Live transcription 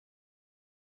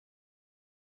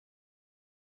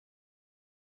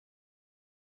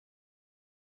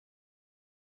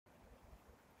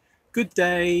Good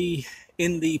day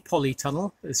in the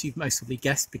polytunnel, as you've most probably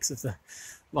guessed because of the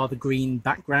rather green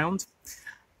background.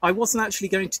 I wasn't actually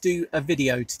going to do a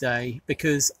video today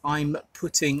because I'm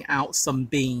putting out some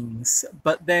beans,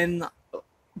 but then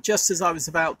just as I was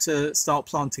about to start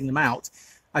planting them out,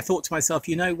 I thought to myself,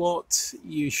 you know what,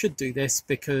 you should do this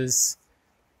because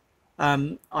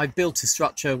I built a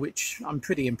structure which I'm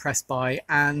pretty impressed by,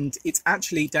 and it's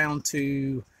actually down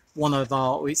to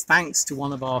it's thanks to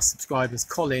one of our subscribers,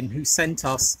 Colin, who sent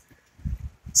us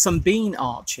some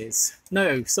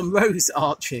some rose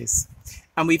arches.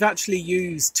 And we've actually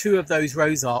used 2 of those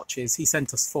rose arches. He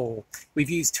sent us 4. We've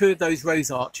used 2 of those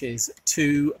rose arches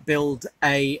to build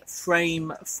a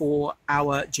frame for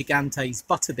our Gigantes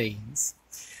butter beans.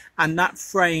 And that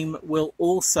frame will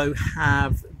also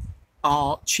have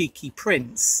our cheeky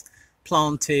prints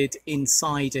planted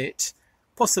inside it,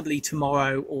 possibly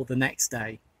tomorrow or the next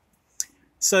day.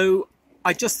 So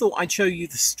I just thought I'd show you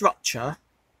the structure,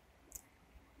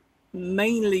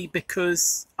 mainly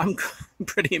because I'm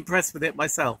pretty impressed with it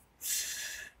myself.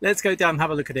 Let's go down and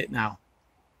have a look at it now.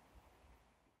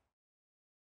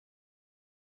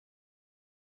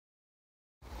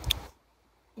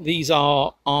 These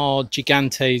are our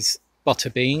Gigantes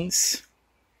butter beans.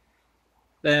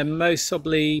 They're most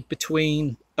probably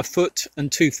between 1 foot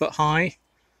and 2 foot high.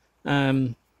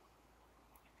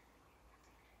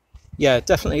 Yeah,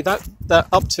 definitely that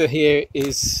up to here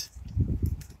is,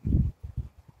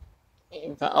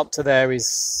 in fact up to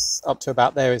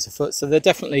about there is 1 foot, so they're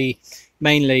definitely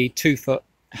mainly 2 foot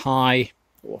high,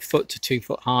 or 1 foot to 2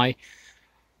 foot high.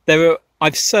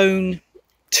 I've sown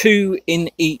 2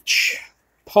 in each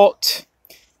pot,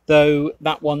 though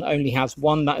that one only has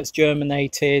 1 that has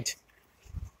germinated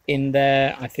in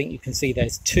there. I think you can see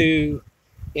there's 2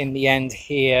 in the end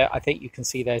here. I think you can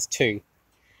see there's 2.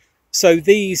 So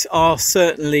these are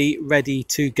certainly ready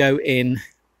to go in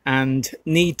and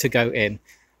need to go in.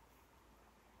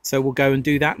 So we'll go and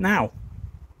do that now.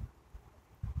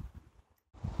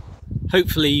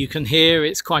 Hopefully you can hear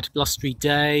it's quite a blustery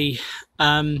day.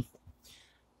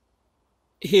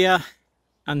 Here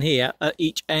and here at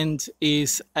each end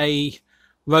is a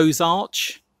rose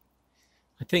arch.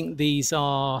 I think these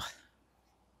are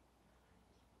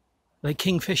the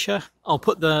Kingfisher. I'll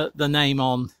put the name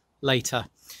on later.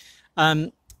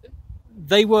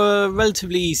 They were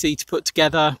relatively easy to put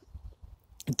together.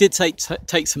 It did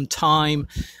take some time,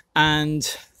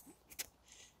 and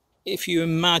if you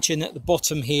imagine at the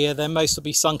bottom here, they're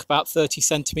mostly sunk about 30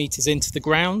 centimeters into the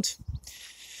ground.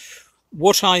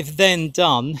 What I've then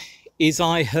done is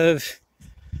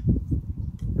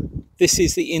this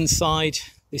is the inside,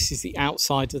 this is the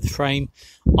outside of the frame.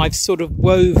 I've sort of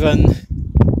woven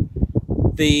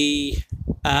the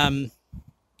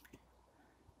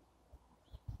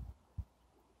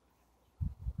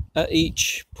at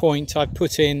each point I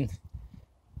put in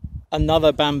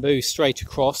another bamboo straight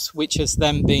across, which has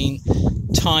then been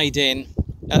tied in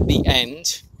at the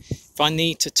end. If I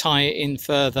need to tie it in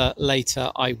further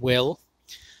later, I will.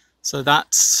 So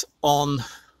that's on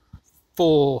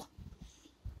 4: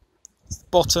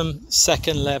 bottom,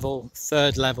 2nd level,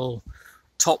 3rd level,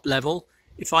 top level.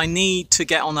 If I need to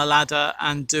get on a ladder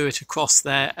and do it across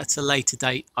there at a later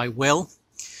date, I will.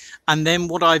 And then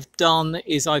what I've done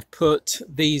is I've put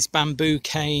these bamboo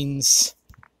canes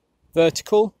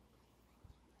vertical,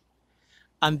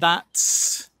 and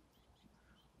that's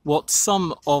what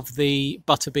some of the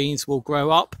butter beans will grow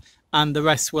up, and the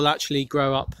rest will actually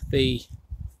grow up the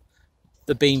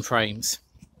bean frames.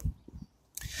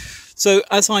 So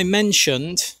as I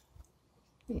mentioned,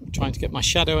 I'm trying to get my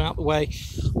shadow out of the way,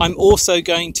 I'm also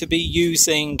going to be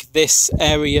using this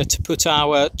area to put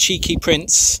our Cheeky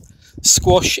Prince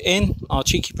squash in, our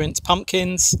Cheeky Prince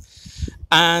pumpkins,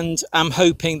 and I'm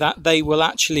hoping that they will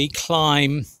actually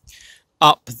climb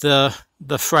up the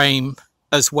frame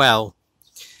as well.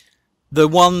 The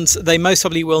ones, they most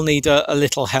probably will need a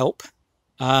little help,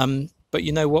 but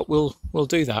you know what, we'll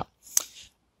do that.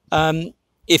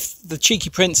 If the Cheeky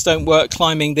Prince don't work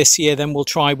climbing this year, then we'll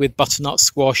try with butternut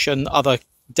squash and other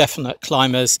definite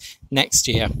climbers next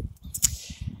year.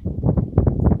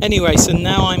 Anyway, so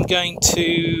now I'm going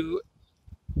to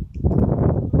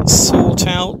sort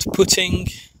out putting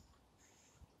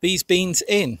these beans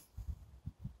in.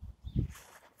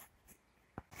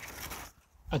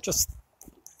 I just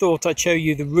thought I'd show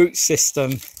you the root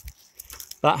system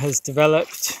that has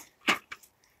developed.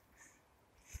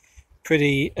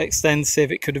 Pretty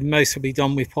extensive. It could have mostly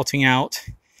done with potting out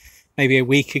maybe a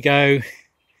week ago.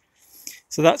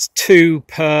 So that's 2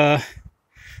 per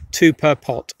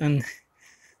pot, and I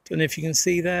don't know if you can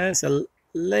see there's a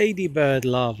ladybird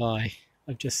larvae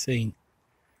I've just seen.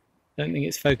 I don't think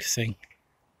it's focusing.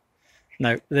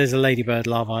 No, there's a ladybird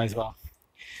larvae as well.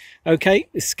 Okay,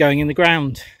 this is going in the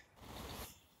ground.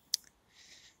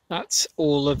 That's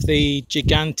all of the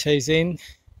Gigantes in.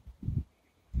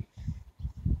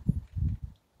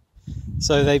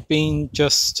 So they've been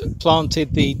just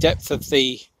planted the depth of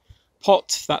the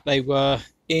pot that they were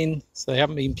in. So they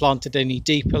haven't been planted any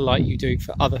deeper like you do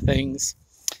for other things.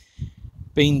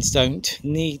 Beans don't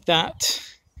need that.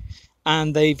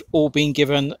 And they've all been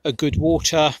given a good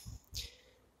water.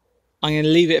 I'm going to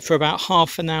leave it for about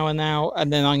half an hour now,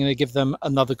 and then I'm going to give them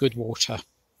another good water.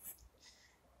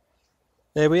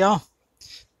 There we are.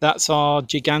 That's our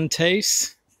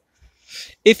Gigantes.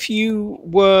 If you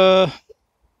were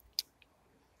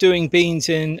doing beans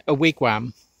in a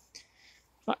wigwam,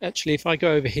 actually if I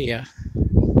go over here,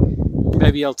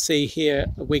 maybe I'll see here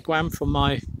a wigwam from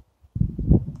my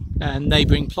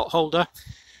neighbouring plot holder.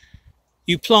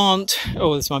 You plant,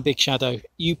 oh there's my big shadow,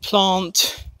 you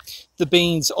plant the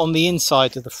beans on the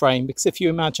inside of the frame, because if you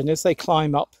imagine as they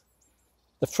climb up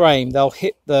the frame they'll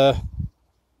hit the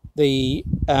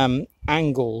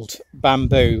angled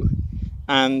bamboo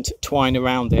and twine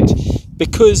around it.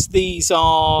 Because these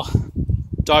are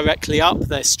directly up,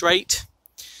 they're straight,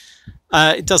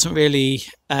 it doesn't really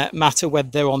matter whether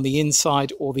they're on the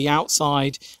inside or the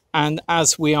outside. And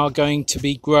as we are going to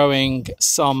be growing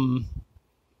some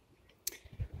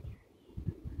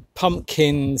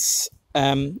pumpkins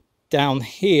down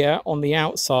here on the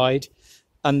outside,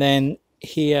 and then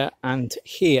here and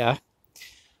here,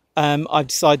 I've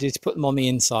decided to put them on the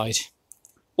inside.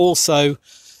 Also,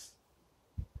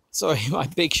 sorry, my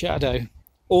big shadow.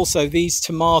 Also, these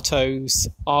tomatoes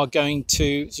are going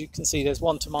to, as you can see, there's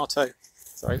one tomato.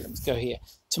 Sorry, let's go here.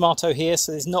 Tomato here,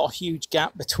 so there's not a huge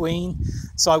gap between.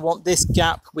 So I want this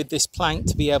gap with this plank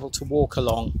to be able to walk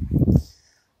along.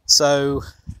 So,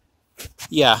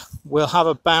 yeah, we'll have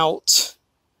about,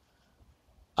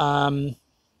 I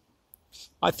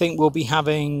think we'll be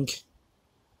having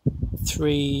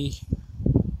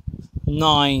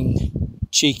 9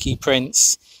 cheeky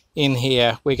prints in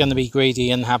here. We're going to be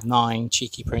greedy and have 9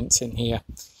 cheeky prints in here.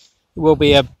 It will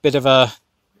be a bit of a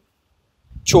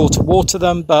chore to water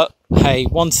them, but hey,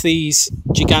 once these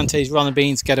Gigantes runner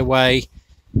beans get away,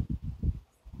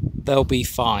 they'll be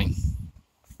fine.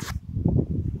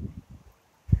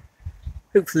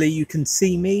 Hopefully you can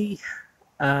see me.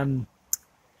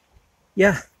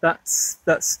 Yeah,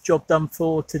 that's job done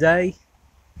for today.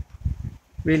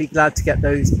 Really glad to get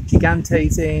those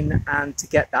Gigantes in and to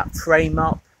get that frame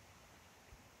up.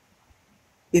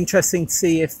 Interesting to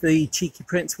see if the cheeky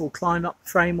prints will climb up the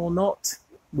frame or not.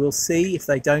 We'll see. If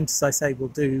they don't, as I say, we'll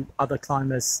do other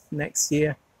climbers next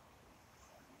year.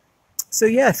 So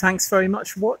yeah, thanks very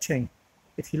much for watching.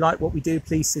 If you like what we do,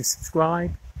 please do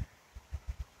subscribe.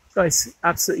 Guys,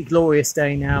 absolutely glorious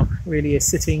day now. Really is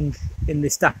sitting in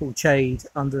this dappled shade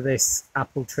under this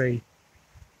apple tree.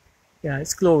 Yeah,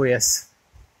 it's glorious.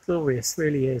 Glorious,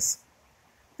 really is.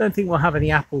 Don't think we'll have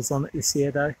any apples on it this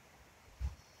year though.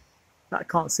 I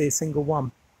can't see a single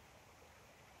one.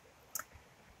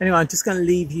 Anyway, I'm just going to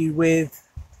leave you with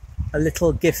a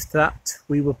little gift that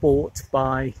we were bought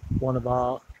by one of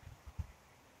our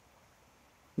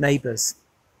neighbours.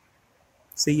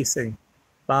 See you soon.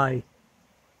 Bye.